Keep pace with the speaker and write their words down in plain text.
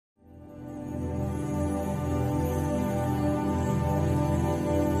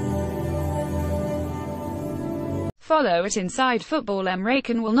Follow it Inside Football. Emre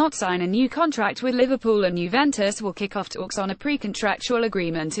Can will not sign a new contract with Liverpool and Juventus will kick off talks on a pre-contractual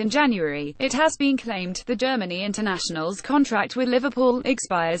agreement in January. It has been claimed the Germany international's contract with Liverpool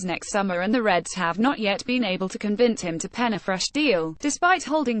expires next summer and the Reds have not yet been able to convince him to pen a fresh deal, despite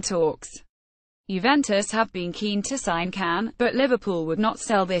holding talks. Juventus have been keen to sign Can, but Liverpool would not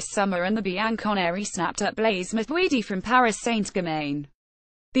sell this summer and the Bianconeri snapped up Blaise Matuidi from Paris Saint-Germain.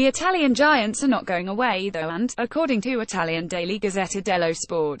 The Italian giants are not going away though and, according to Italian daily Gazzetta dello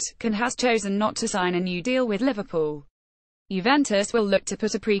Sport, Can has chosen not to sign a new deal with Liverpool. Juventus will look to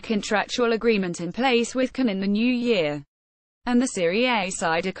put a pre-contractual agreement in place with Can in the new year. And the Serie A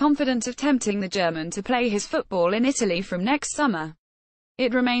side are confident of tempting the German to play his football in Italy from next summer.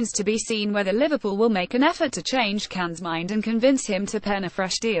 It remains to be seen whether Liverpool will make an effort to change Can's mind and convince him to pen a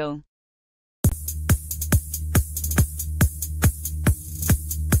fresh deal.